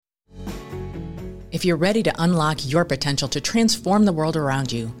If you're ready to unlock your potential to transform the world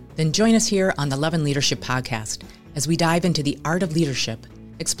around you, then join us here on the Love and Leadership Podcast as we dive into the art of leadership,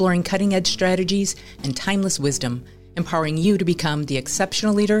 exploring cutting-edge strategies and timeless wisdom, empowering you to become the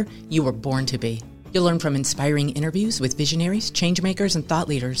exceptional leader you were born to be. You'll learn from inspiring interviews with visionaries, changemakers, and thought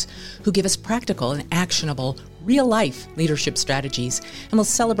leaders who give us practical and actionable, real-life leadership strategies, and we'll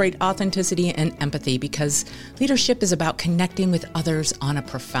celebrate authenticity and empathy because leadership is about connecting with others on a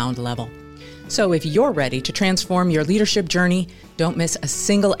profound level. So if you're ready to transform your leadership journey, don't miss a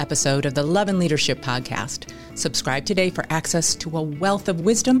single episode of the Love and Leadership Podcast. Subscribe today for access to a wealth of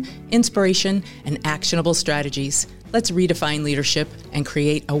wisdom, inspiration, and actionable strategies. Let's redefine leadership and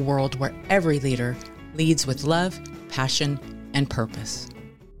create a world where every leader leads with love, passion, and purpose.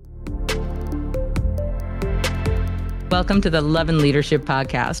 Welcome to the Love and Leadership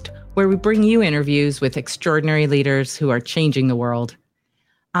Podcast, where we bring you interviews with extraordinary leaders who are changing the world.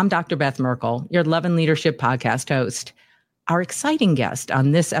 I'm Dr. Beth Merkel, your Love and Leadership Podcast host. Our exciting guest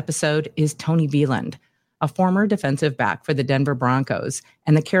on this episode is Tony Veland, a former defensive back for the Denver Broncos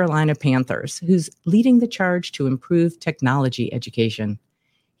and the Carolina Panthers, who's leading the charge to improve technology education.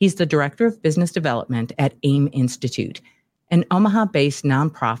 He's the Director of Business Development at AIM Institute, an Omaha-based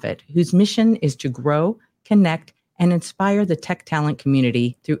nonprofit whose mission is to grow, connect, and inspire the tech talent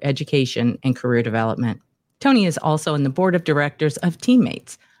community through education and career development. Tony is also on the board of directors of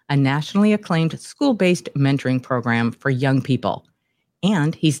Teammates, a nationally acclaimed school-based mentoring program for young people.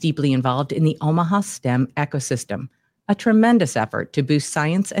 And he's deeply involved in the Omaha STEM ecosystem, a tremendous effort to boost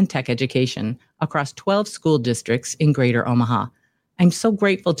science and tech education across 12 school districts in Greater Omaha. I'm so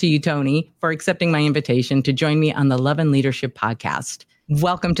grateful to you, Tony, for accepting my invitation to join me on the Love and Leadership Podcast.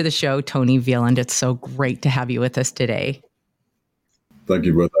 Welcome to the show, Tony Veland. It's so great to have you with us today. Thank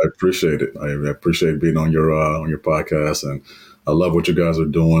you, brother. I appreciate it. I appreciate being on your podcast, and I love what you guys are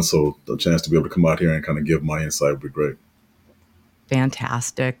doing. So the chance to be able to come out here and kind of give my insight would be great.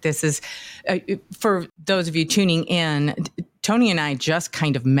 Fantastic. This is, for those of you tuning in, Tony and I just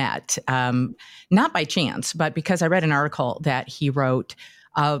kind of met, not by chance, but because I read an article that he wrote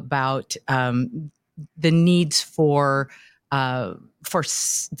about the needs for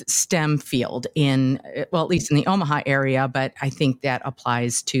STEM field in, well, at least in the Omaha area, but I think that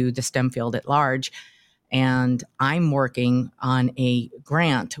applies to the STEM field at large. And I'm working on a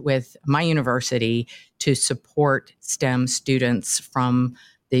grant with my university to support STEM students from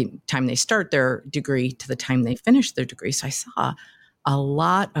the time they start their degree to the time they finish their degree. So I saw a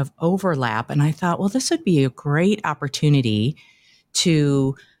lot of overlap, and I thought, well, this would be a great opportunity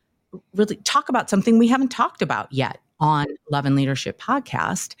to really talk about something we haven't talked about yet on Love and Leadership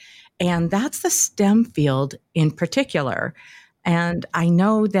Podcast, and that's the STEM field in particular. And I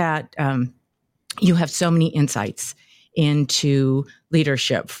know that you have so many insights into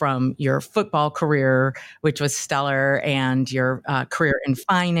leadership from your football career, which was stellar, and your career in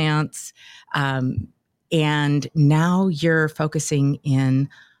finance. And now you're focusing in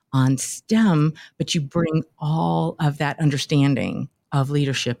on STEM, but you bring all of that understanding of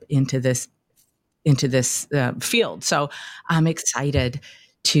leadership into this field. So I'm excited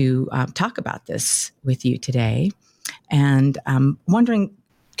to talk about this with you today. And I'm wondering,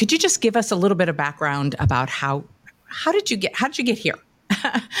 could you just give us a little bit of background about how did you get here?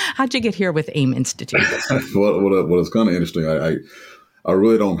 How'd you get here with AIM Institute? Well, it's kind of interesting. I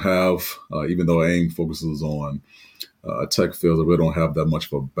really don't have, even though AIM focuses on tech fields, I really don't have that much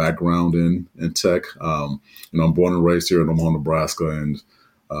of a background in tech. I'm born and raised here in Omaha, Nebraska, and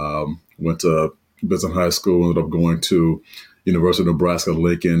went to Benson High School, ended up going to University of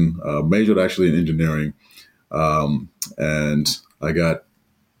Nebraska-Lincoln, majored actually in engineering. And I got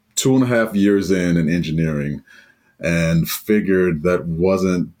 2.5 years in engineering and figured that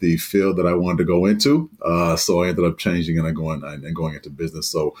wasn't the field that I wanted to go into. So I ended up changing and going into business.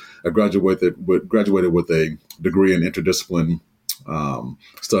 So I graduated with a degree in interdiscipline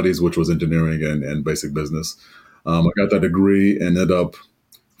studies, which was engineering and basic business. I got that degree and ended up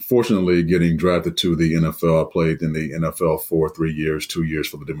fortunately getting drafted to the NFL. I played in the NFL for 3 years, 2 years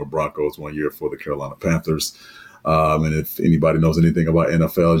for the Denver Broncos, 1 year for the Carolina Panthers. And if anybody knows anything about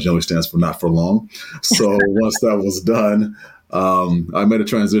NFL, it generally stands for not for long. So once that was done, I made a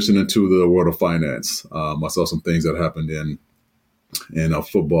transition into the world of finance. I saw some things that happened in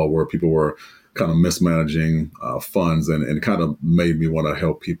football where people were kind of mismanaging funds, and it kind of made me want to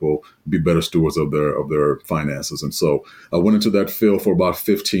help people be better stewards of their finances. And so I went into that field for about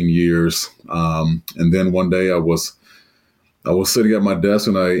 15 years. And then one day I was sitting at my desk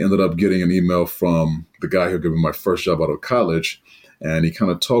and I ended up getting an email from the guy who gave me my first job out of college. And he kind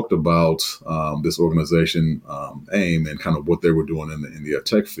of talked about this organization, AIM, and kind of what they were doing in the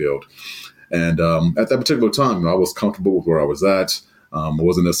tech field. And at that particular time, I was comfortable with where I was at. I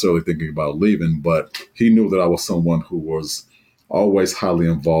wasn't necessarily thinking about leaving, but he knew that I was someone who was always highly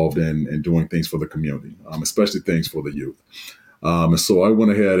involved in doing things for the community, especially things for the youth. And so I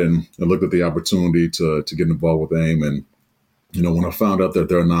went ahead and looked at the opportunity to get involved with AIM. And, when I found out that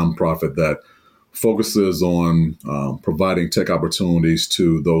they're a nonprofit that focuses on providing tech opportunities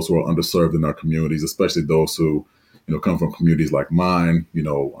to those who are underserved in our communities, especially those who, come from communities like mine,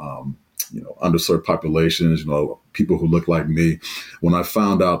 underserved populations, people who look like me. When I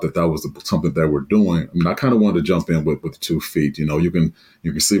found out that that was something that we're doing, I kind of wanted to jump in with 2 feet. You can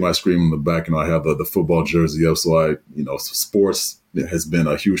see my screen in the back. I have the football jersey up. So sports has been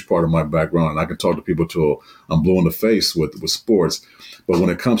a huge part of my background, and I can talk to people till I'm blue in the face with sports. But when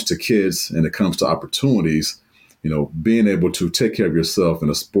it comes to kids and it comes to opportunities, being able to take care of yourself in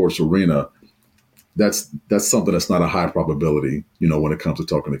a sports arena, that's something that's not a high probability, when it comes to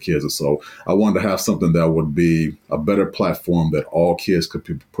talking to kids. And so I wanted to have something that would be a better platform that all kids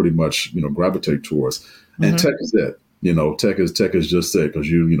could pretty much, gravitate towards. Mm-hmm. And tech is it. Tech is just it, because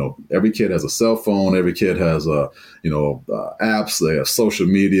every kid has a cell phone, every kid has apps, they have social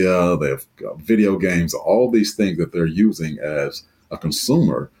media, they have video games, all these things that they're using as a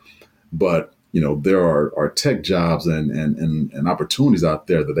consumer. But there are tech jobs and opportunities out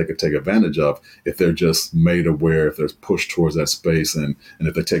there that they could take advantage of if they're just made aware, if they're pushed towards that space, and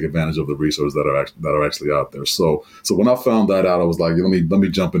if they take advantage of the resources that are actually out there. So when I found that out, I was like, let me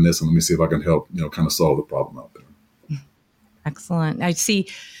jump in this and let me see if I can help kind of solve the problem out there. Excellent. I see,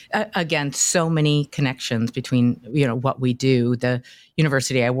 again, so many connections between, what we do. The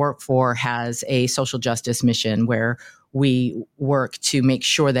university I work for has a social justice mission where we work to make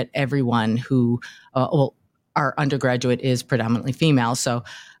sure that everyone who, our undergraduate is predominantly female. So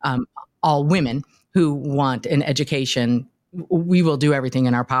all women who want an education, we will do everything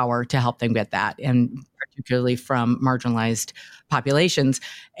in our power to help them get that, and particularly from marginalized populations.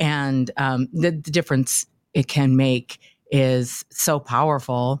 And the difference it can make is so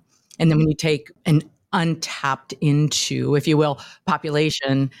powerful. And then when you take an untapped into, if you will,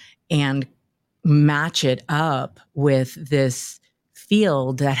 population and match it up with this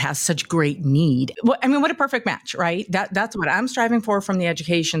field that has such great need. What a perfect match, right? That's what I'm striving for from the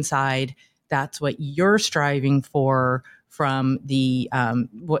education side. That's what you're striving for from the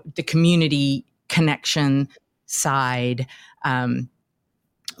community connection side.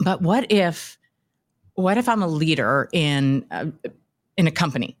 But what if I'm a leader in a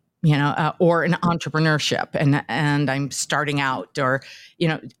company, or in entrepreneurship, and I'm starting out, or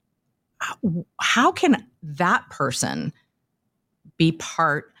how can that person be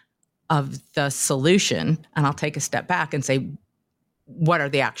part of the solution? And I'll take a step back and say, what are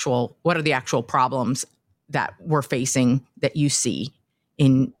the actual problems that we're facing that you see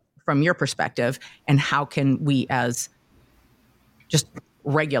from your perspective, and how can we, as just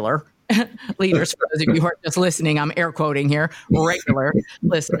regular leaders, for those of you who are just listening, I'm air quoting here, regular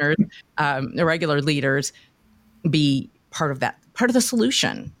listeners, regular leaders, be part of the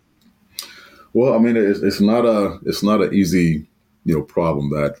solution? Well, it's not an easy,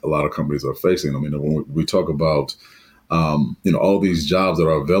 problem that a lot of companies are facing. When we talk about, all these jobs that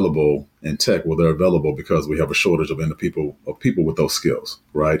are available in tech, well, they're available because we have a shortage of people with those skills,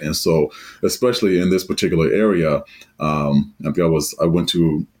 right? And so, especially in this particular area, I went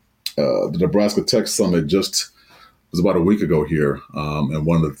to the Nebraska Tech Summit it was about a week ago here, and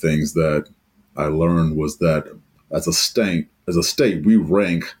one of the things that I learned was that as a state, we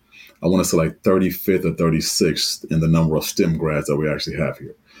rank, I want to say, like 35th or 36th in the number of STEM grads that we actually have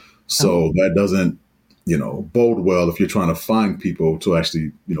here. So that doesn't, bode well if you're trying to find people to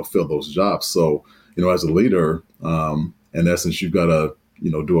actually, fill those jobs. So, as a leader, in essence, you've got to,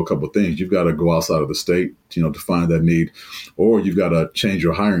 do a couple of things. You've got to go outside of the state, to find that need, or you've got to change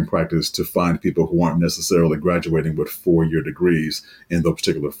your hiring practice to find people who aren't necessarily graduating with 4-year degrees in those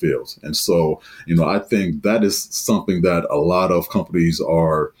particular fields. And so, I think that is something that a lot of companies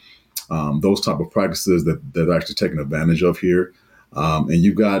are, those type of practices that they're actually taking advantage of here. And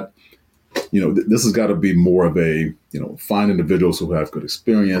you've got, this has got to be more of a, find individuals who have good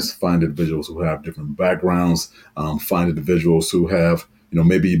experience, find individuals who have different backgrounds, find individuals who have,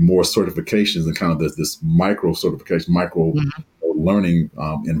 maybe more certifications and kind of this micro certification, learning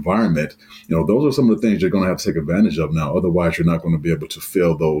environment. Those are some of the things you're going to have to take advantage of now. Otherwise, you're not going to be able to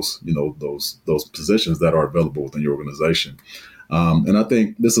fill those positions that are available within your organization. And I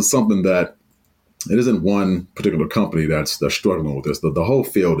think this is something that it isn't one particular company that's struggling with this. The whole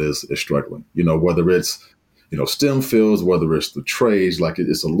field is struggling, whether it's, STEM fields, whether it's the trades, like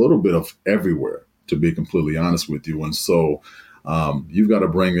it's a little bit of everywhere, to be completely honest with you. And so You've got to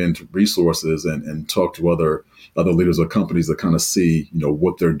bring in resources and talk to other leaders or companies that kind of see,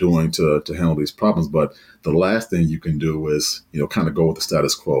 what they're doing to handle these problems. But the last thing you can do is, kind of go with the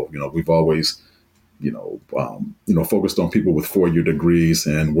status quo. We've always focused on people with 4-year degrees,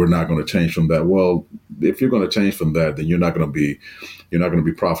 and we're not going to change from that. Well, if you're going to change from that, then you're not going to be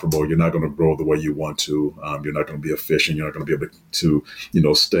profitable. You're not going to grow the way you want to. You're not going to be efficient. You're not going to be able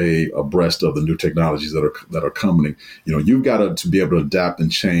to stay abreast of the new technologies that are coming. You've got to be able to adapt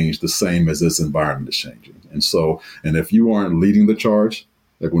and change the same as this environment is changing. And if you aren't leading the charge,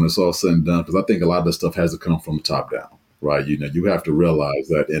 like when it's all said and done, because I think a lot of this stuff has to come from the top down. Right. You have to realize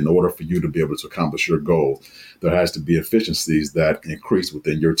that in order for you to be able to accomplish your goal, there has to be efficiencies that increase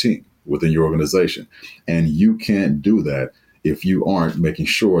within your team, within your organization. And you can't do that if you aren't making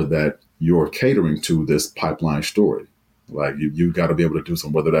sure that you're catering to this pipeline story. Like you've got to be able to do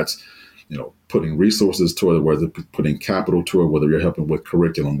something, whether that's, putting resources toward it, whether putting capital toward it, whether you're helping with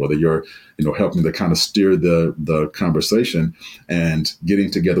curriculum, whether you're, helping to kind of steer the conversation and getting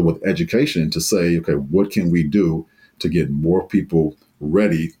together with education to say, okay, what can we do to get more people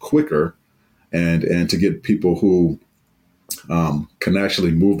ready quicker and to get people who can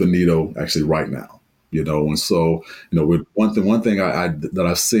actually move the needle actually right now, And so, with one thing that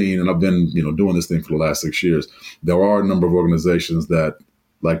I've seen, and I've been, doing this thing for the last 6 years, there are a number of organizations that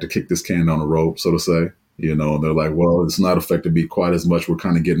like to kick this can down the road, so to say, and they're like, well, it's not affected me quite as much. We're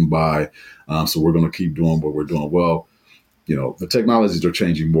kind of getting by. So we're going to keep doing what we're doing. Well, the technologies are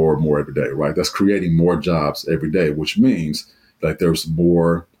changing more and more every day, right? That's creating more jobs every day, which means that there's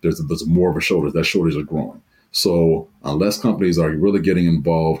more of a shortage. That shortage is growing. So unless companies are really getting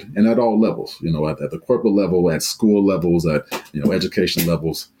involved, and at all levels, at the corporate level, at school levels, at education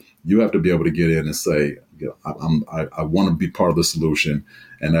levels, you have to be able to get in and say, I want to be part of the solution,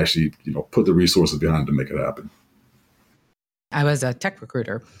 and actually, put the resources behind it to make it happen. I was a tech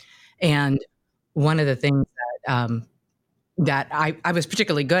recruiter, and one of the things that I was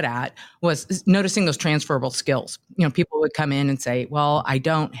particularly good at was noticing those transferable skills. People would come in and say, well, I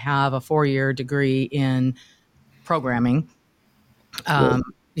don't have a 4-year degree in programming. At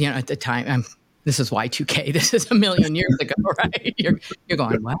the time, this is Y2K. This is a million years ago, right? You're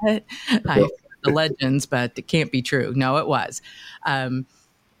going, what? The legends, but it can't be true. No, it was.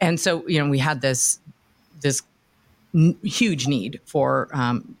 And so, we had this huge need for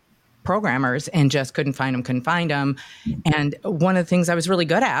programmers and just couldn't find them. And one of the things I was really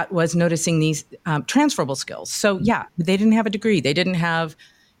good at was noticing these transferable skills. So yeah, they didn't have a degree. They didn't have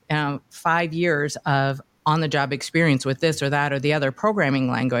 5 years of on-the-job experience with this or that or the other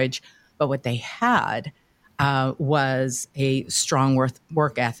programming language. But what they had was a strong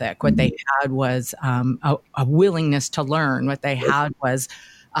work ethic. What they had was a willingness to learn. What they had was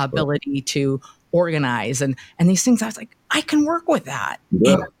ability to organize and these things. I was like, I can work with that.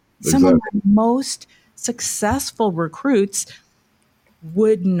 Yeah. Some of my most successful recruits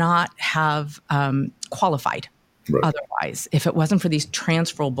would not have qualified otherwise if it wasn't for these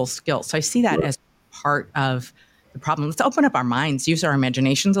transferable skills. So I see that as part of the problem. Let's open up our minds, use our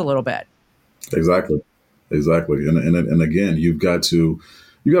imaginations a little bit. Exactly. And again, you've got to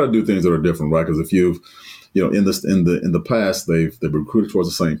do things that are different, right? Because if you've in the past, they've recruited towards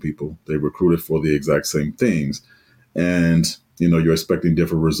the same people, they've recruited for the exact same things, and you're expecting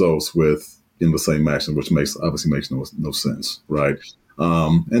different results with the same action, which obviously makes no sense, right?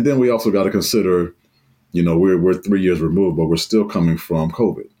 And then we also got to consider, we're 3 years removed, but we're still coming from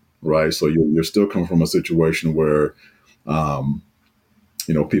COVID, right? So you're still coming from a situation where,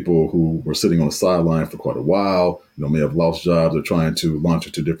 people who were sitting on the sideline for quite a while, may have lost jobs or trying to launch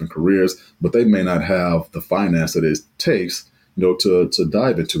into different careers, but they may not have the finance that it takes to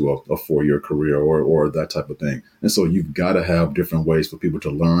dive into a 4-year career or that type of thing. And so you've got to have different ways for people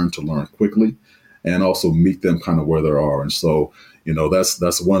to learn quickly and also meet them kind of where they are. And so,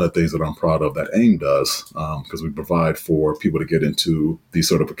 that's one of the things that I'm proud of that AIM does, because we provide for people to get into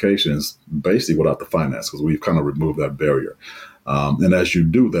these certifications basically without the finance, because we've kind of removed that barrier. And as you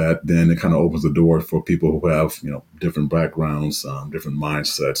do that, then it kind of opens the door for people who have, different backgrounds, different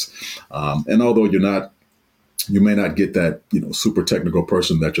mindsets. And although you may not get that, super technical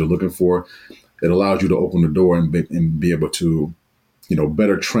person that you're looking for, it allows you to open the door and be able to,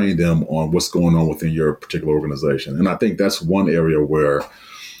 better train them on what's going on within your particular organization. And I think that's one area where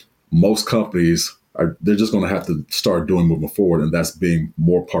most companies they're just going to have to start doing moving forward. And that's being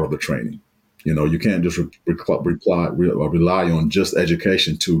more part of the training. You can't just rely on just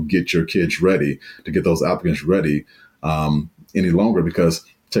education to get your kids ready, to get those applicants ready any longer, because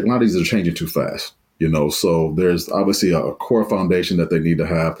technologies are changing too fast. So there's obviously a core foundation that they need to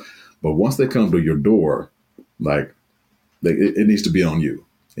have. But once they come to your door, like it needs to be on you.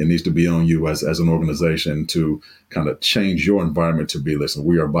 It needs to be on you as an organization to kind of change your environment to be, listen,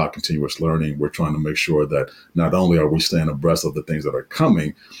 we are about continuous learning. We're trying to make sure that not only are we staying abreast of the things that are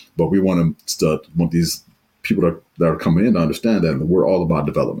coming, but we want these people that are coming in to understand that we're all about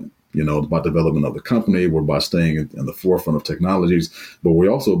development. About development of the company. We're about staying in the forefront of technologies, but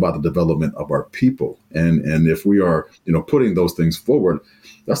we're also about the development of our people. And if we are, putting those things forward,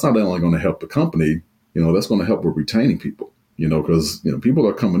 that's not only going to help the company, that's going to help with retaining people, because, people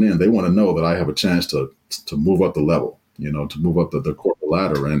are coming in, they want to know that I have a chance to move up the level, to move up the corporate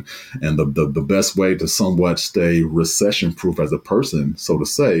ladder. And the best way to somewhat stay recession proof as a person, so to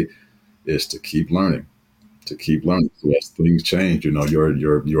say, is to keep learning. So as things change,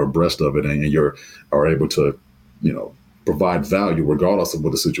 you're abreast of it, and are able to, provide value regardless of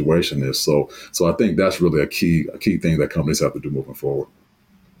what the situation is. So I think that's really a key thing that companies have to do moving forward.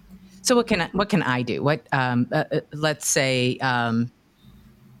 So what can I do? Let's say, Beth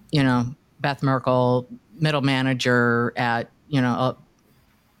Merkel, middle manager at, a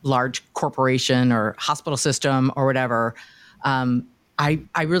large corporation or hospital system or whatever. I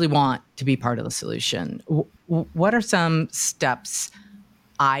really want to be part of the solution. What are some steps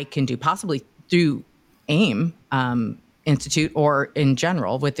I can do, possibly through AIM Institute or in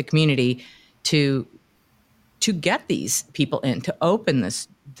general with the community, to get these people in, to open this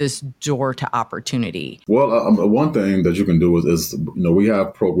door to opportunity? Well, one thing that you can do is we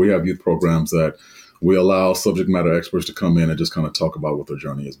have youth programs that we allow subject matter experts to come in and just kind of talk about what their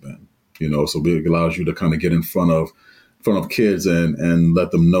journey has been. So it allows you to kind of get in front of kids and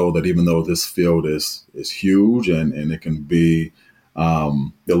let them know that even though this field is huge and it can be a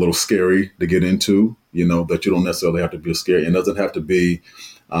little scary to get into, that you don't necessarily have to be scared. It doesn't have to be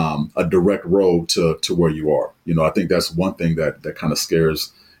a direct road to where you are. I think that's one thing that kind of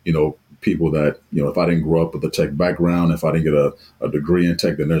scares, people, that, if I didn't grow up with a tech background, if I didn't get a degree in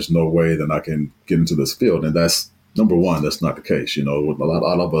tech, then there's no way that I can get into this field. And that's, number one, that's not the case. A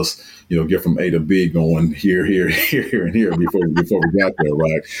lot of us, get from A to B going here, here, here, and here before we got there,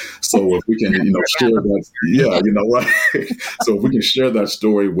 right? So if we can, share that, right? So if we can share that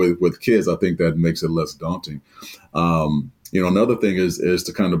story with kids, I think that makes it less daunting. Another thing is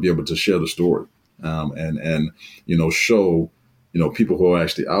to kind of be able to share the story, and show, people who are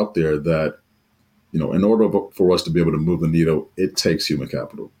actually out there that, in order for us to be able to move the needle, it takes human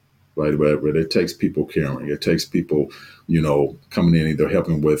capital. Right, but it takes people caring. It takes people, coming in, either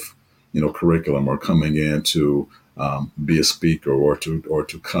helping with, curriculum, or coming in to be a speaker, or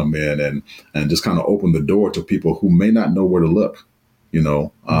to come in and just kind of open the door to people who may not know where to look.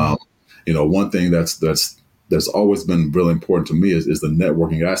 One thing that's always been really important to me is the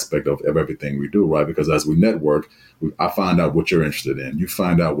networking aspect of everything we do, right? Because as we network, I find out what you're interested in. You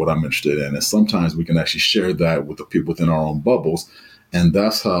find out what I'm interested in, and sometimes we can actually share that with the people within our own bubbles. And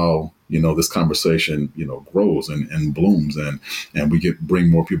that's how, this conversation, grows and blooms, and we bring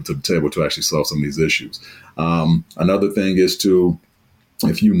more people to the table to actually solve some of these issues. Another thing is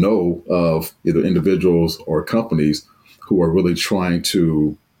if you know of either individuals or companies who are really trying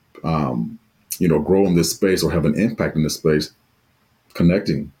to, grow in this space or have an impact in this space,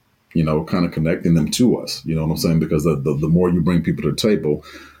 connecting them to us, you know what I'm saying? Because the more you bring people to the table,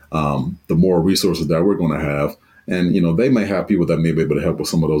 the more resources that we're going to have. And, they may have people that may be able to help with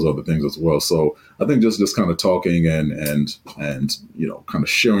some of those other things as well. So I think just kind of talking and kind of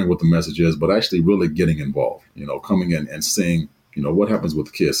sharing what the message is, but actually really getting involved, coming in and seeing, what happens with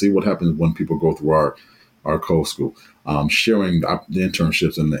the kids, see what happens when people go through our co-school, sharing the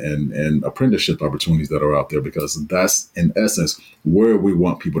internships and apprenticeship opportunities that are out there, because that's in essence where we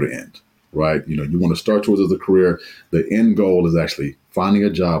want people to end. Right. You want to start towards as a career. The end goal is actually finding a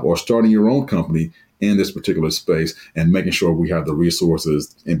job or starting your own company in this particular space, and making sure we have the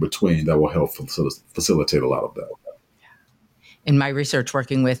resources in between that will help facilitate a lot of that. In my research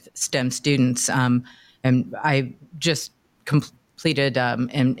working with STEM students, and I just completed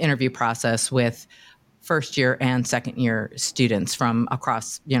an interview process with first year and second year students from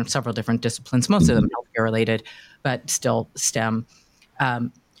across several different disciplines, most of them healthcare related, but still STEM.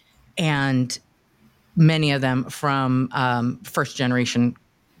 And many of them from first generation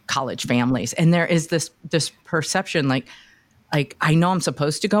college families. And there is this perception like I know I'm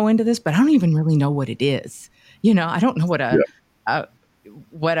supposed to go into this, but I don't even really know what it is. I don't know what a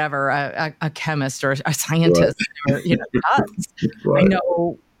chemist or a scientist does. Right. I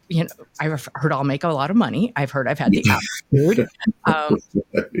know, I've heard I'll make a lot of money. I've heard I've had the aptitude.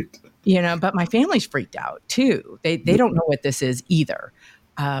 But my family's freaked out too. They don't know what this is either.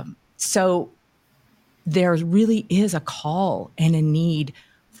 So there really is a call and a need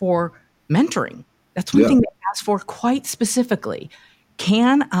for mentoring That's one thing they ask for quite specifically.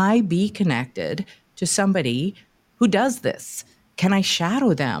 Can I be connected to somebody who does this? Can I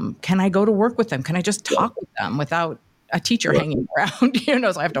shadow them? Can I go to work with them? Can I just talk with them without a teacher hanging around?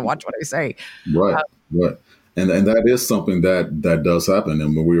 So I have to watch what I say. Right, right. And that is something that does happen.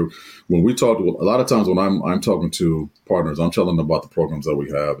 And when we talk to, a lot of times when I'm talking to partners, I'm telling them about the programs that we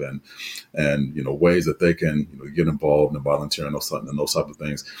have and ways that they can get involved in volunteering and those type of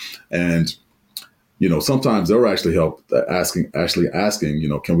things. And sometimes they're actually asking,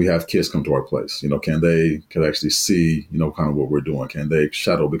 can we have kids come to our place? Can they actually see, kind of what we're doing? Can they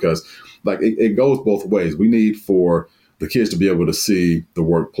shadow? Because it goes both ways. We need for the kids to be able to see the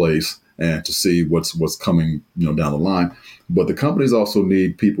workplace and to see what's coming, down the line. But the companies also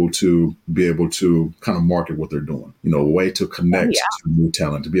need people to be able to kind of market what they're doing, a way to connect to new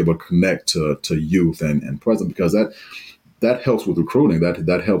talent, to be able to connect to youth and present, because that helps with recruiting.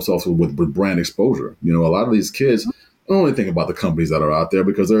 That helps also with brand exposure. A lot of these kids don't only think about the companies that are out there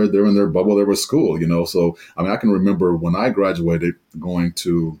because they're in their bubble, they're with school, So, I can remember when I graduated going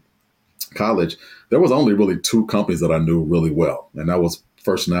to college, there was only really two companies that I knew really well. And that was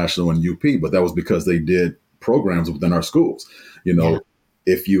First National and UP, but that was because they did programs within our schools.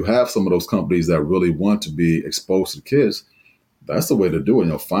 If you have some of those companies that really want to be exposed to kids, that's the way to do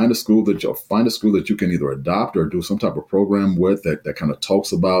it. Find a school that you can either adopt or do some type of program with that kind of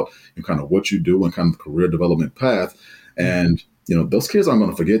talks about kind of what you do and kind of career development path. And, those kids aren't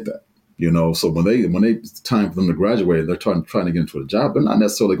going to forget that. So when it's time for them to graduate, they're trying to get into a job, they're not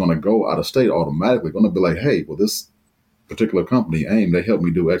necessarily going to go out of state automatically. Going to be like, hey, well, this particular company, AIM, they helped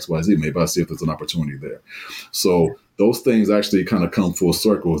me do X, Y, Z. Maybe I see if there's an opportunity there. So those things actually kind of come full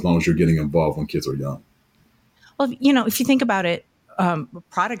circle as long as you're getting involved when kids are young. Well, if you think about it,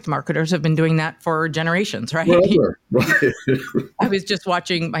 product marketers have been doing that for generations, right? Right. I was just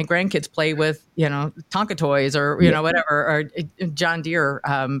watching my grandkids play with, Tonka toys or, whatever, or John Deere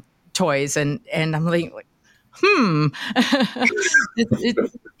toys. And I'm like,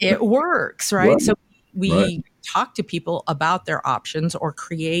 it works, right? So we talk to people about their options or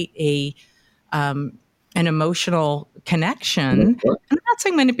create an emotional connection. Right. I'm not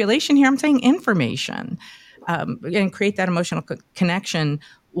saying manipulation here. I'm saying information, and create that emotional connection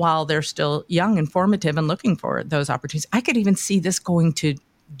while they're still young and formative and looking for those opportunities. I could even see this going to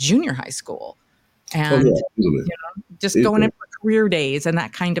junior high school and just going in for career days and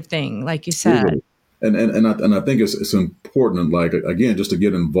that kind of thing, like you said. And I think it's important, again, just to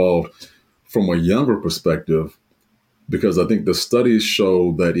get involved from a younger perspective, because I think the studies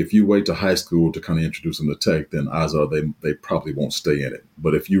show that if you wait to high school to kind of introduce them to tech, then odds are they probably won't stay in it.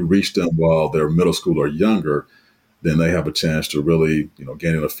 But if you reach them while they're middle school or younger, then they have a chance to really,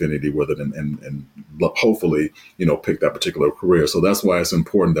 gain an affinity with it and hopefully, pick that particular career. So that's why it's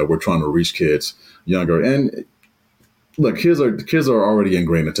important that we're trying to reach kids younger. And look, kids are already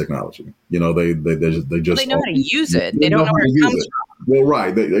ingrained in technology. They know how to use it. They don't know where it comes from. Well,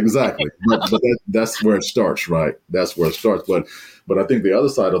 right, exactly. but that's where it starts, right? That's where it starts. But I think the other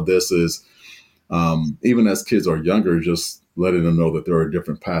side of this is, even as kids are younger, just letting them know that there are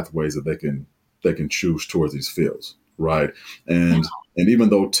different pathways that they can choose towards these fields, right? And even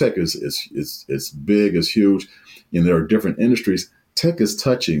though tech is big, is huge, and there are different industries, tech is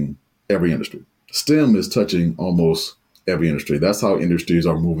touching every industry. STEM is touching almost every industry. That's how industries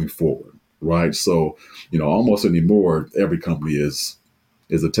are moving forward, right? So, almost anymore, every company is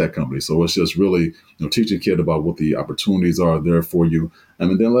a tech company. So it's just really, teaching kids about what the opportunities are there for you.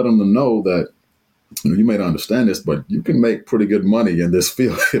 And then letting them know that, you may not understand this, but you can make pretty good money in this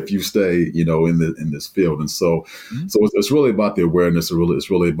field if you stay, in this field. And so, so it's really about the awareness. It's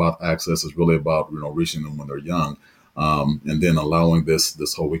really about access. It's really about, reaching them when they're young. And then allowing this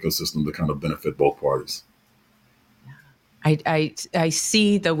whole ecosystem to kind of benefit both parties. I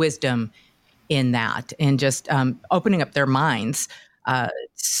see the wisdom in that, and just opening up their minds.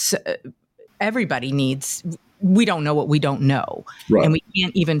 So everybody needs. We don't know what we don't know, right. And we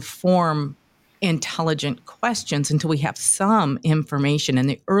can't even form intelligent questions until we have some information. And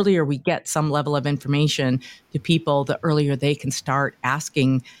the earlier we get some level of information to people, the earlier they can start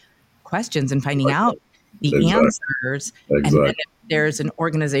asking questions and finding out the answers. And then if there's an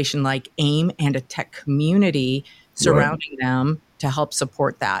organization like AIM and a tech community surrounding them to help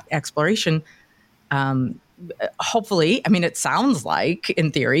support that exploration, hopefully, it sounds like,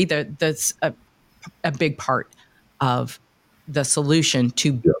 in theory, that's a big part of the solution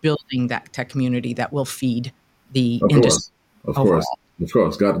to building that tech community that will feed the industry. Of course.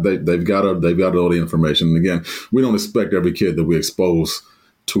 They've got all the information. And again, we don't expect every kid that we expose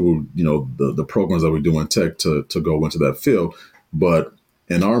to, the programs that we do in tech to go into that field. But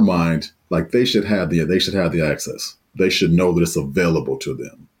in our mind, like they should have the access. They should know that it's available to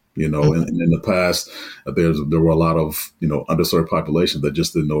them. In the past, there were a lot of underserved population that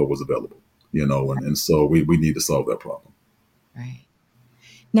just didn't know it was available. And so we need to solve that problem. Right.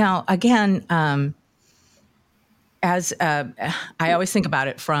 Now, again, as I always think about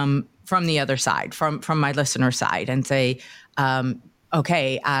it from the other side, from my listener side, and say,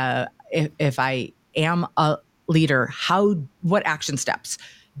 okay, if I am a leader, what action steps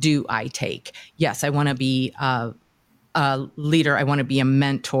do I take? Yes, I want to be a leader. I want to be a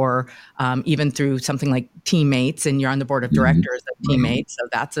mentor, even through something like teammates, and you're on the board of directors of teammates. So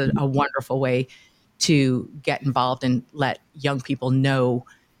that's a wonderful way to get involved and let young people know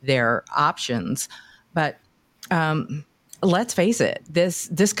their options. But let's face it,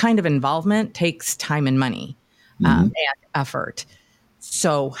 this kind of involvement takes time and money and effort.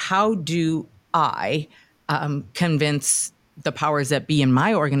 So how do I convince the powers that be in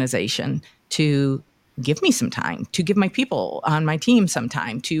my organization to give me some time, to give my people on my team some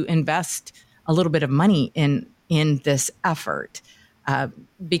time, to invest a little bit of money in this effort?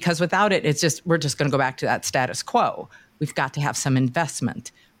 Because without it, we're just going to go back to that status quo. We've got to have some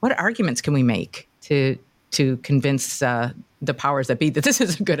investment. What arguments can we make to convince the powers that be that this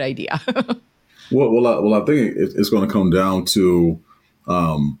is a good idea? Well, I think it's going to come down to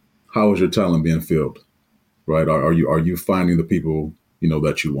how is your talent being filled, right? Are you finding the people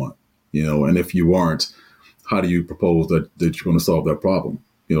that you want, and if you aren't, how do you propose that you're going to solve that problem?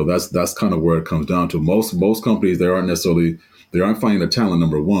 That's kind of where it comes down to. Most companies, they aren't finding the talent,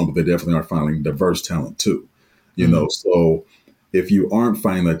 number one, but they definitely aren't finding diverse talent too. So if you aren't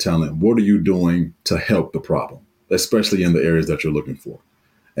finding that talent, what are you doing to help the problem, especially in the areas that you're looking for?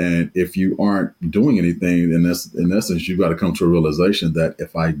 And if you aren't doing anything, in essence, you've got to come to a realization that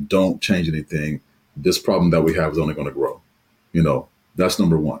if I don't change anything, this problem that we have is only going to grow. That's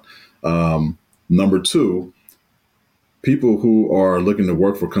number one. Number two, people who are looking to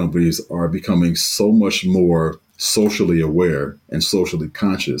work for companies are becoming so much more socially aware and socially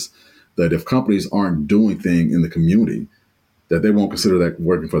conscious that if companies aren't doing things in the community, that they won't consider that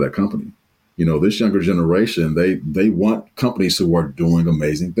working for that company. This younger generation, they want companies who are doing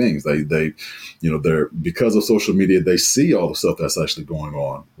amazing things. They're because of social media, they see all the stuff that's actually going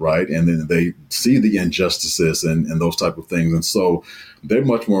on, right? And then they see the injustices and those type of things. And so they're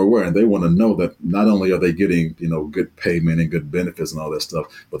much more aware, and they want to know that not only are they getting, good payment and good benefits and all that stuff,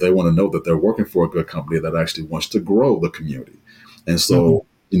 but they want to know that they're working for a good company that actually wants to grow the community. And so,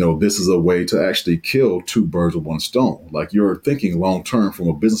 this is a way to actually kill two birds with one stone. Like, you're thinking long term from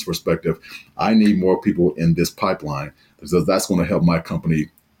a business perspective. I need more people in this pipeline because that's going to help my company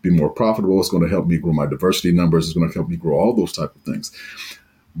be more profitable. It's going to help me grow my diversity numbers. It's going to help me grow all those type of things.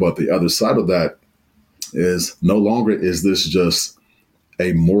 But the other side of that is no longer is this just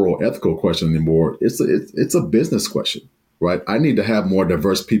a moral, ethical question anymore. It's a business question, right? I need to have more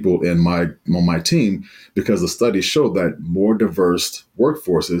diverse people on my team because the studies show that more diverse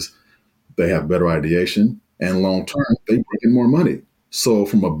workforces, they have better ideation, and long term, they bring in more money. So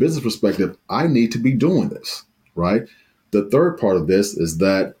from a business perspective, I need to be doing this, right? The third part of this is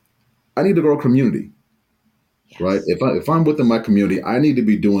that I need to grow community. Yes. Right. If I'm within my community, I need to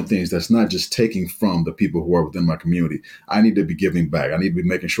be doing things that's not just taking from the people who are within my community. I need to be giving back. I need to be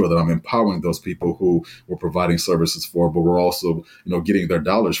making sure that I'm empowering those people who we're providing services for, but we're also, getting their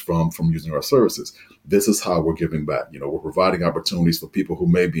dollars from using our services. This is how we're giving back. We're providing opportunities for people who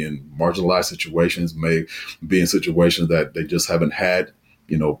may be in marginalized situations, may be in situations that they just haven't had,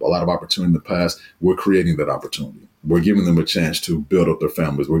 a lot of opportunity in the past. We're creating that opportunity. We're giving them a chance to build up their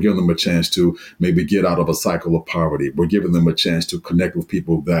families. We're giving them a chance to maybe get out of a cycle of poverty. We're giving them a chance to connect with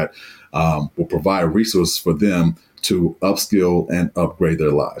people that will provide resources for them to upskill and upgrade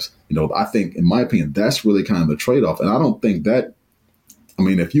their lives. I think, in my opinion, that's really kind of the trade-off. And I don't think that,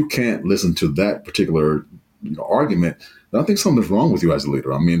 if you can't listen to that particular argument, then I think something's wrong with you as a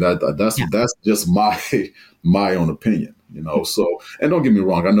leader. That's just my own opinion. So, and don't get me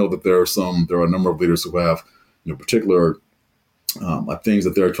wrong. I know that there are a number of leaders who have particular things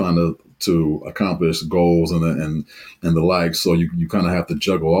that they're trying to accomplish, goals and the like. So you kind of have to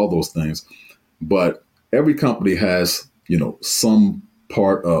juggle all those things. But every company has, some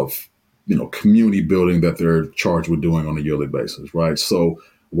part of, community building that they're charged with doing on a yearly basis, right? So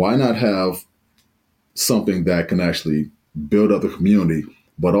why not have something that can actually build up the community,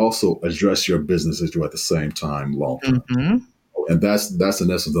 but also address your business issue at the same time long term? Mm-hmm. And that's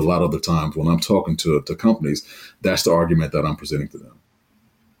in essence, a lot of the times when I'm talking to companies, that's the argument that I'm presenting to them.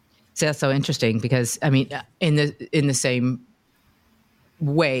 So that's so interesting because, in the same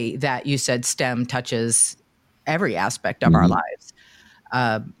way that you said STEM touches every aspect of our lives,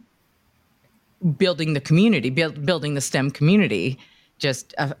 building the community, building the STEM community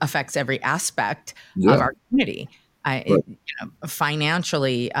just affects every aspect Yeah. of our community. Right.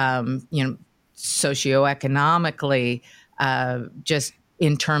 Financially, socioeconomically, just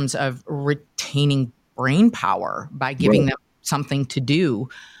in terms of retaining brain power by giving Right. them something to do,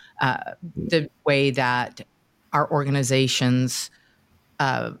 the way that our organizations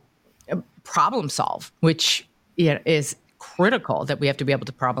problem solve, which is critical, that we have to be able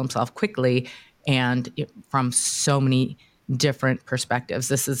to problem solve quickly and from so many different perspectives.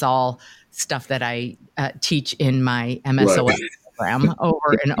 This is all stuff that I teach in my Right. MSOS program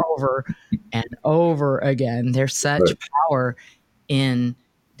over and over and over again. There's such Right. power in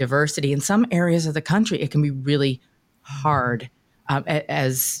diversity. In some areas of the country, it can be really hard,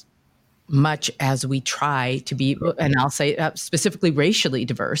 as much as we try to be, and I'll say specifically racially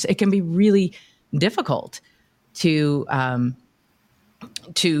diverse. It can be really difficult to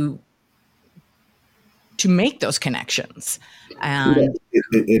to to make those connections. And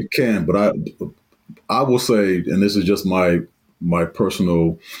It can, but I will say, and this is just my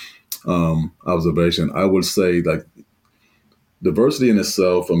personal observation. I would say, like, diversity in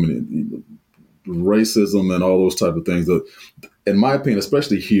itself. I mean, racism and all those type of things. In my opinion,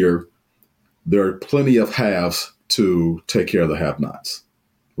 especially here, there are plenty of haves to take care of the have-nots.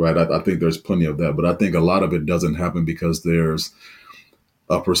 Right. I think there's plenty of that, but I think a lot of it doesn't happen because there's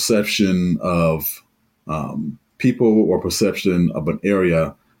a perception of people or perception of an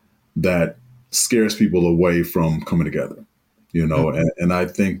area that scares people away from coming together, and I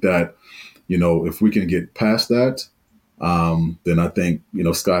think that, if we can get past that, then I think,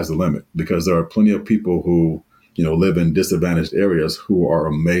 sky's the limit, because there are plenty of people who, live in disadvantaged areas who are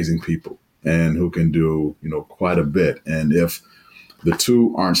amazing people and who can do, quite a bit. And if the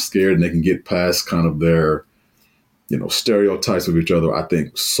two aren't scared and they can get past kind of their, stereotypes of each other, I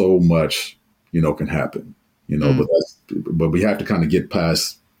think so much, can happen, but we have to kind of get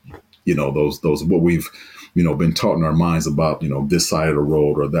past, those what we've, been taught in our minds about, this side of the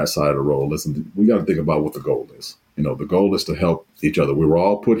road or that side of the road. Listen, we got to think about what the goal is. The goal is to help each other. We were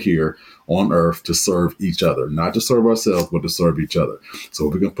all put here on earth to serve each other, not to serve ourselves, but to serve each other. So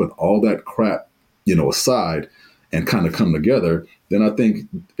if we can put all that crap, aside and kind of come together, then I think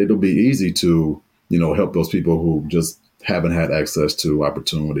it'll be easy to, help those people who just haven't had access to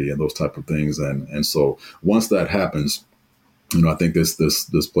opportunity and those type of things. And so once that happens, I think this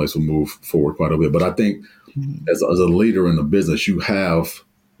place will move forward quite a bit. But I think as a leader in the business, a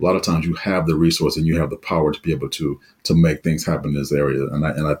lot of times you have the resource and you have the power to be able to make things happen in this area. And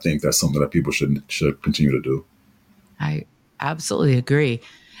I think that's something that people should continue to do. I absolutely agree.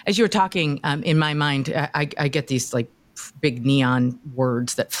 As you were talking, in my mind, I get these like big neon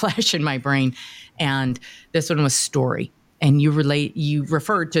words that flash in my brain. And this one was story. And you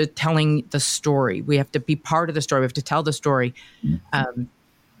referred to telling the story. We have to be part of the story. We have to tell the story,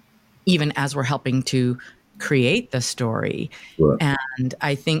 even as we're helping to create the story. Right. And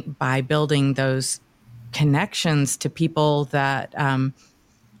I think by building those connections to people that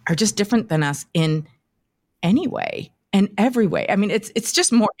are just different than us in any way and every way. I mean, it's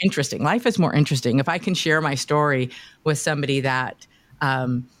just more interesting. Life is more interesting if I can share my story with somebody that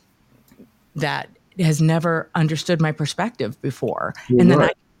that has never understood my perspective before, and then I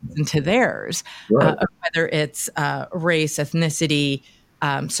can listen to theirs, whether it's race, ethnicity,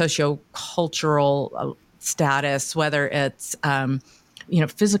 sociocultural status, whether it's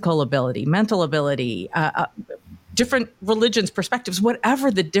physical ability, mental ability, different religions, perspectives,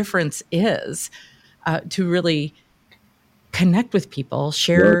 whatever the difference is, to really connect with people,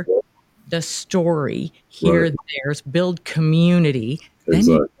 share the story, hear theirs, build community.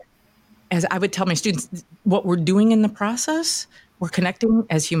 Exactly. Then, as I would tell my students, what we're doing in the process, we're connecting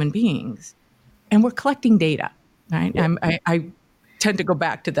as human beings, and we're collecting data. Right? I tend to go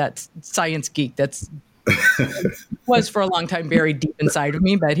back to that science geek that's was for a long time buried deep inside of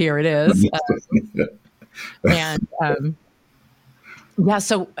me, but here it is.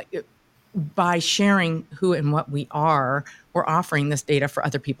 So by sharing who and what we are, we're offering this data for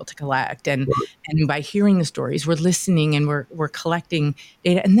other people to collect. And by hearing the stories, we're listening and we're collecting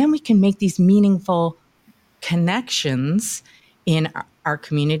data. And then we can make these meaningful connections in our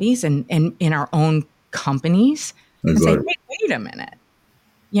communities and in our own companies. Exactly. And say, wait a minute.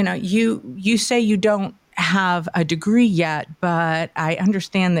 You say you don't have a degree yet, but I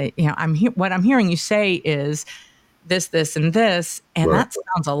understand that, what I'm hearing you say is this, and this, and that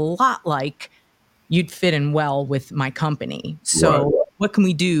sounds a lot like you'd fit in well with my company. So what can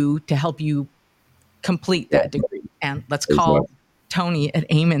we do to help you complete that degree? And let's call Tony at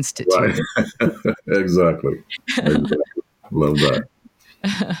AIM Institute. Exactly. Love that.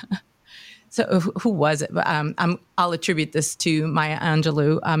 So who was it? I'll attribute this to Maya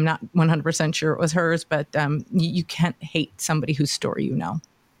Angelou. I'm not 100% sure it was hers, but you can't hate somebody whose story you know.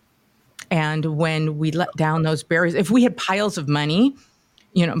 And when we let down those barriers, if we had piles of money,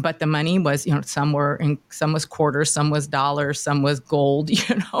 but the money was, some was quarters, some was dollars, some was gold,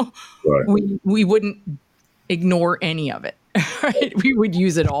 Right. we wouldn't ignore any of it, right? We would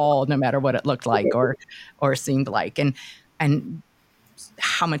use it all, no matter what it looked like or seemed like. And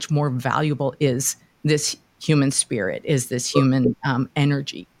how much more valuable is this human spirit, is this human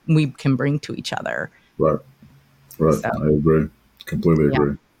energy we can bring to each other. Right. So, I agree. Completely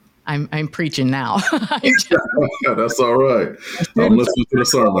agree. I'm preaching now. That's all right. I'm listening to the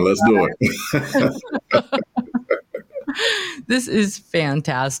sermon. Let's do it. This is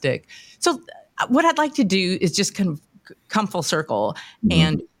fantastic. So what I'd like to do is just kind of come full circle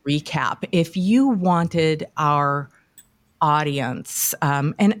and recap. If you wanted our audience,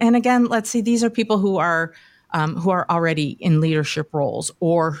 and again, let's see, these are people who are already in leadership roles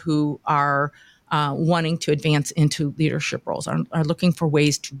or who are wanting to advance into leadership roles, are looking for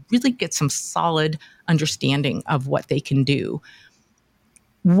ways to really get some solid understanding of what they can do.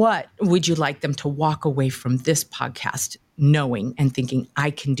 What would you like them to walk away from this podcast knowing and thinking, I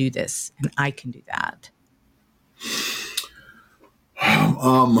can do this and I can do that?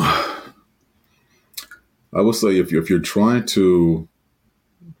 I would say if you're trying to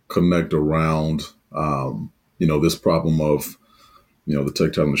connect around, this problem of, the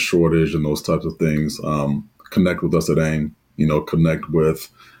tech talent shortage and those types of things, connect with us at AIM, connect with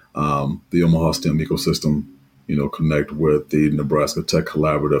the Omaha STEM ecosystem, connect with the Nebraska Tech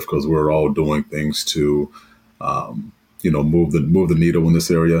Collaborative, because we're all doing things to, move the needle in this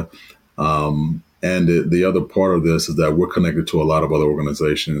area. And the other part of this is that we're connected to a lot of other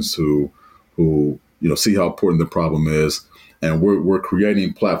organizations who see how important the problem is, and we're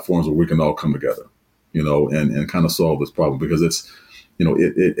creating platforms where we can all come together, and kind of solve this problem, because it's,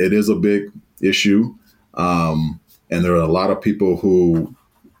 it is a big issue, and there are a lot of people who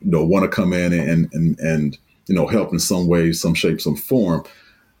want to come in and help in some way, some shape, some form.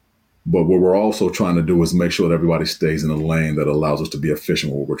 But what we're also trying to do is make sure that everybody stays in a lane that allows us to be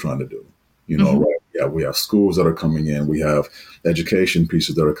efficient with what we're trying to do. Right? Yeah, we have schools that are coming in. We have education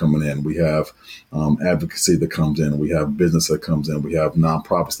pieces that are coming in. We have advocacy that comes in. We have business that comes in. We have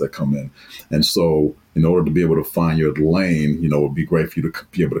nonprofits that come in. And so in order to be able to find your lane, it would be great for you to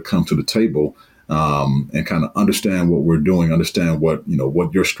be able to come to the table and kind of understand what we're doing, understand what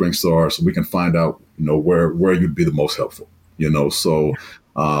your strengths are, so we can find out, where you'd be the most helpful, So,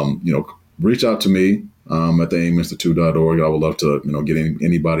 reach out to me at the aiminstitute.org. I would love to, get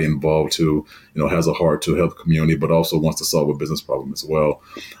anybody involved who, has a heart to help the community, but also wants to solve a business problem as well.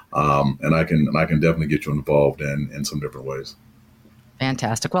 And I can definitely get you involved in some different ways.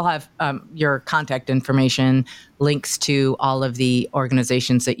 Fantastic. We'll have your contact information, links to all of the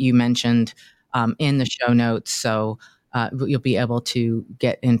organizations that you mentioned in the show notes. So you'll be able to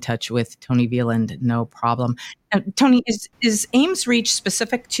get in touch with Tony Veland, no problem. Tony, is Aim's reach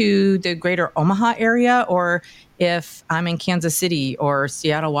specific to the greater Omaha area, or if I'm in Kansas City or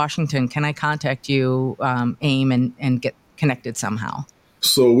Seattle, Washington, can I contact you, Aim, and get connected somehow?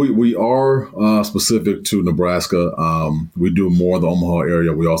 So we are specific to Nebraska. We do more in the Omaha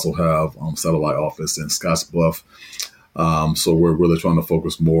area. We also have satellite office in Scottsbluff. So we're really trying to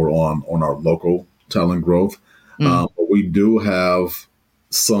focus more on our local talent growth. But we do have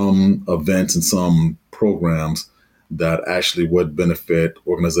some events and some programs that actually would benefit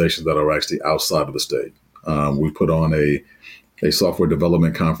organizations that are actually outside of the state. We put on a software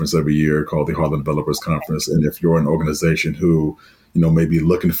development conference every year called the Heartland Developers Conference. And if you're an organization who, may be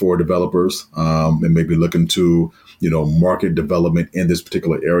looking for developers and maybe looking to, market development in this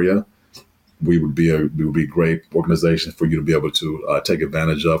particular area, we would be a great organization for you to be able to take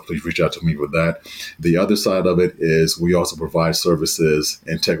advantage of. Please reach out to me with that. The other side of it is we also provide services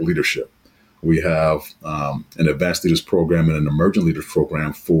in tech leadership. We have an advanced leaders program and an emerging leaders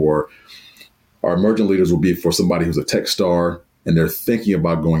program. For our emerging leaders will be for somebody who's a tech star and they're thinking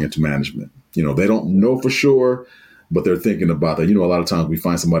about going into management. They don't know for sure, but they're thinking about that. A lot of times we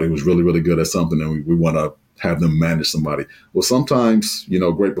find somebody who's really, really good at something and we want to have them manage somebody. Well, sometimes,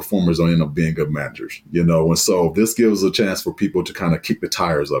 great performers don't end up being good managers, and so this gives a chance for people to kind of kick the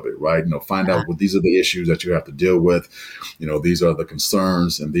tires of it, right? Find out what these are the issues that you have to deal with. These are the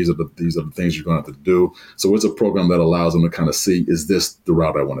concerns and these are the things you're going to have to do. So it's a program that allows them to kind of see, is this the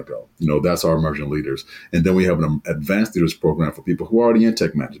route I want to go? That's our emerging leaders. And then we have an advanced leaders program for people who are already in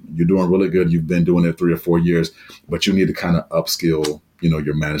tech management. You're doing really good. You've been doing it 3 or 4 years, but you need to kind of upskill,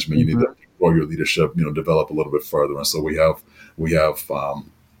 your management. You need to grow your leadership, develop a little bit further. And so we have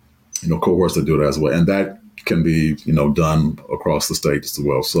cohorts that do that as well. And that can be, done across the state as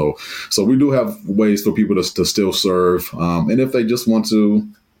well. So we do have ways for people to still serve. And if they just want to,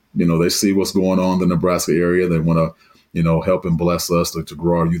 they see what's going on in the Nebraska area, they want to, help and bless us to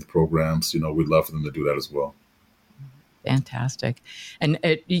grow our youth programs, we'd love for them to do that as well. Fantastic. And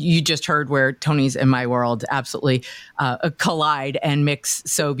you just heard where Tony's and my world absolutely collide and mix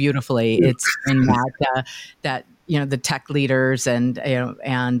so beautifully. Yeah. It's in that the tech leaders and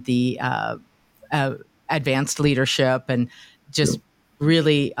the advanced leadership, and just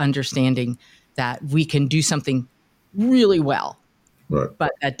really understanding that we can do something really well. Right.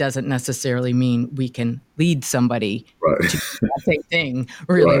 But that doesn't necessarily mean we can lead somebody to do that same thing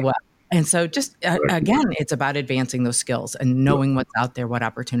really well. And so just, again, it's about advancing those skills and knowing what's out there, what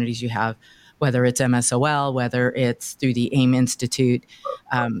opportunities you have, whether it's MSOL, whether it's through the AIM Institute,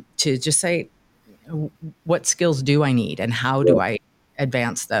 to just say, what skills do I need and how do I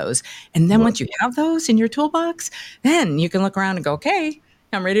advance those? And then once you have those in your toolbox, then you can look around and go, okay,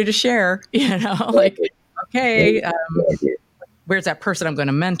 I'm ready to share, where's that person I'm going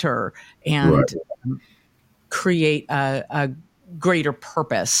to mentor and create a greater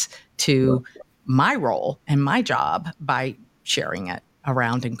purpose to my role and my job by sharing it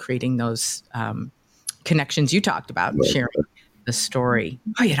around and creating those connections you talked about, sharing the story.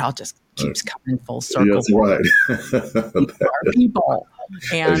 Oh, it all just keeps coming full circle. That's right. People,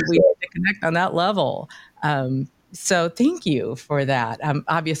 and we need to connect on that level. So thank you for that.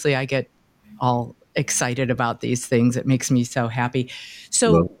 Obviously, I get all excited about these things. It makes me so happy.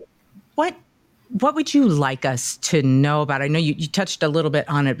 So what would you like us to know about? I know you touched a little bit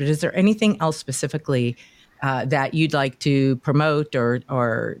on it, but is there anything else specifically that you'd like to promote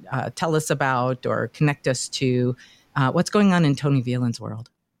or tell us about or connect us to what's going on in Tony Veland's world?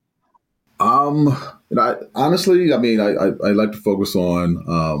 Honestly, I like to focus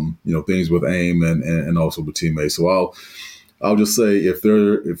on things with AIM and also with teammates. So I'll just say if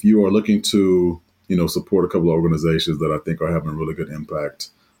you are looking to support a couple of organizations that I think are having a really good impact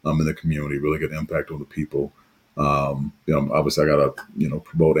in the community, really good impact on the people. Obviously I got to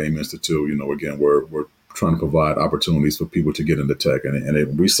promote AIM Institute. Again, we're trying to provide opportunities for people to get into tech,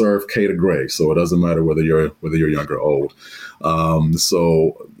 and we serve K to gray, so it doesn't matter whether you're young or old.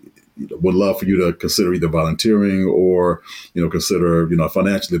 So would love for you to consider either volunteering or, consider,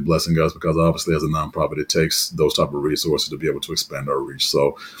 financially blessing us, because obviously as a nonprofit, it takes those type of resources to be able to expand our reach.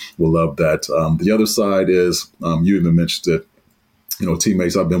 So we'll love that. The other side is, you even mentioned it,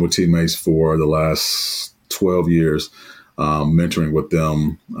 teammates. I've been with teammates for the last 12 years, mentoring with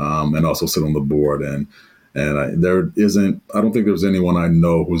them, and also sit on the board. And I don't think there's anyone I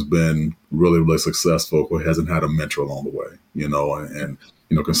know who's been really, really successful who hasn't had a mentor along the way, and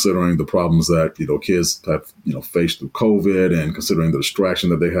considering the problems that, kids have, faced through COVID, and considering the distraction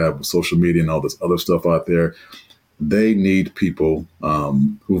that they have with social media and all this other stuff out there, they need people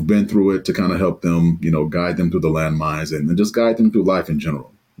who've been through it to kind of help them, guide them through the landmines and just guide them through life in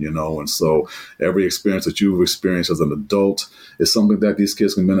general, And so every experience that you've experienced as an adult is something that these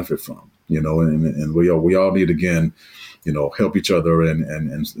kids can benefit from, and we all need, again, help each other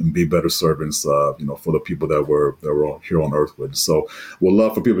and be better servants, for the people that we're here on earth with. So we'd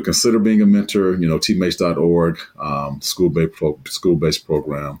love for people to consider being a mentor, teammates.org, school-based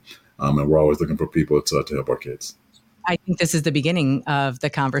program. And we're always looking for people to help our kids. I think this is the beginning of the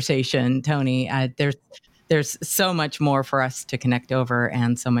conversation, Tony. There's so much more for us to connect over,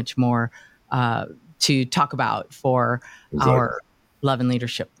 and so much more to talk about for our Love and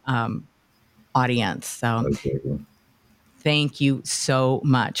Leadership audience. So thank you so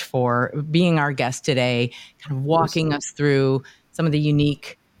much for being our guest today, kind of walking us through some of the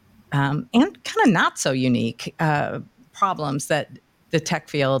unique and kind of not so unique problems that the tech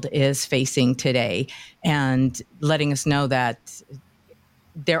field is facing today, and letting us know that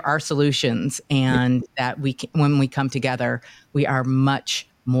there are solutions, and that when we come together, we are much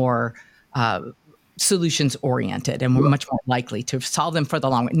more solutions oriented, and we're much more likely to solve them for the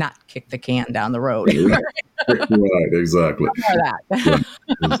long run, not kick the can down the road. Right, exactly. Exactly.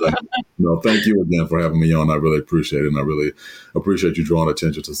 No, thank you again for having me on. I really appreciate it, and I really appreciate you drawing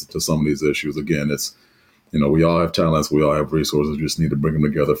attention to some of these issues. Again, it's we all have talents, we all have resources. We just need to bring them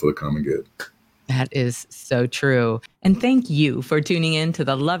together for the common good. That is so true. And thank you for tuning in to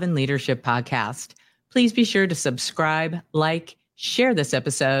the Love and Leadership Podcast. Please be sure to subscribe, share this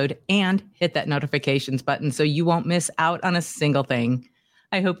episode, and hit that notifications button so you won't miss out on a single thing.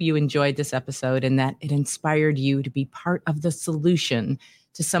 I hope you enjoyed this episode and that it inspired you to be part of the solution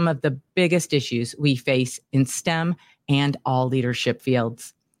to some of the biggest issues we face in STEM and all leadership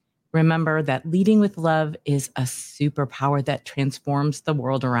fields. Remember that leading with love is a superpower that transforms the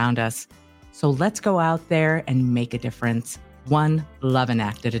world around us. So let's go out there and make a difference, one love and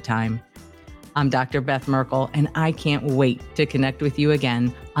act at a time. I'm Dr. Beth Merkel, and I can't wait to connect with you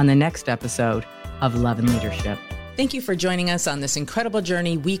again on the next episode of Love and Leadership. Thank you for joining us on this incredible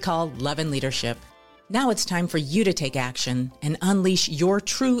journey we call Love and Leadership. Now it's time for you to take action and unleash your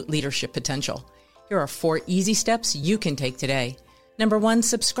true leadership potential. Here are 4 easy steps you can take today. Number 1,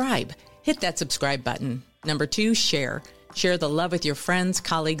 subscribe. Hit that subscribe button. Number 2, share. Share the love with your friends,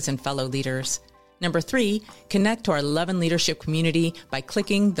 colleagues, and fellow leaders. Number 3, connect to our Love and Leadership community by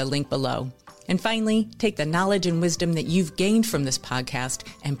clicking the link below. And finally, take the knowledge and wisdom that you've gained from this podcast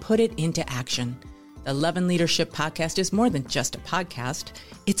and put it into action. The Love and Leadership podcast is more than just a podcast.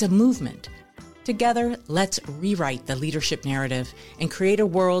 It's a movement. Together, let's rewrite the leadership narrative and create a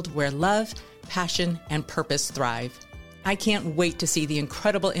world where love, passion, and purpose thrive. I can't wait to see the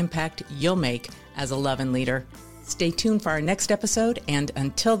incredible impact you'll make as a love and leader. Stay tuned for our next episode, and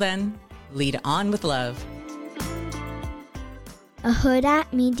until then, lead on with love. A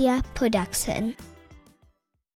Huda Media Production.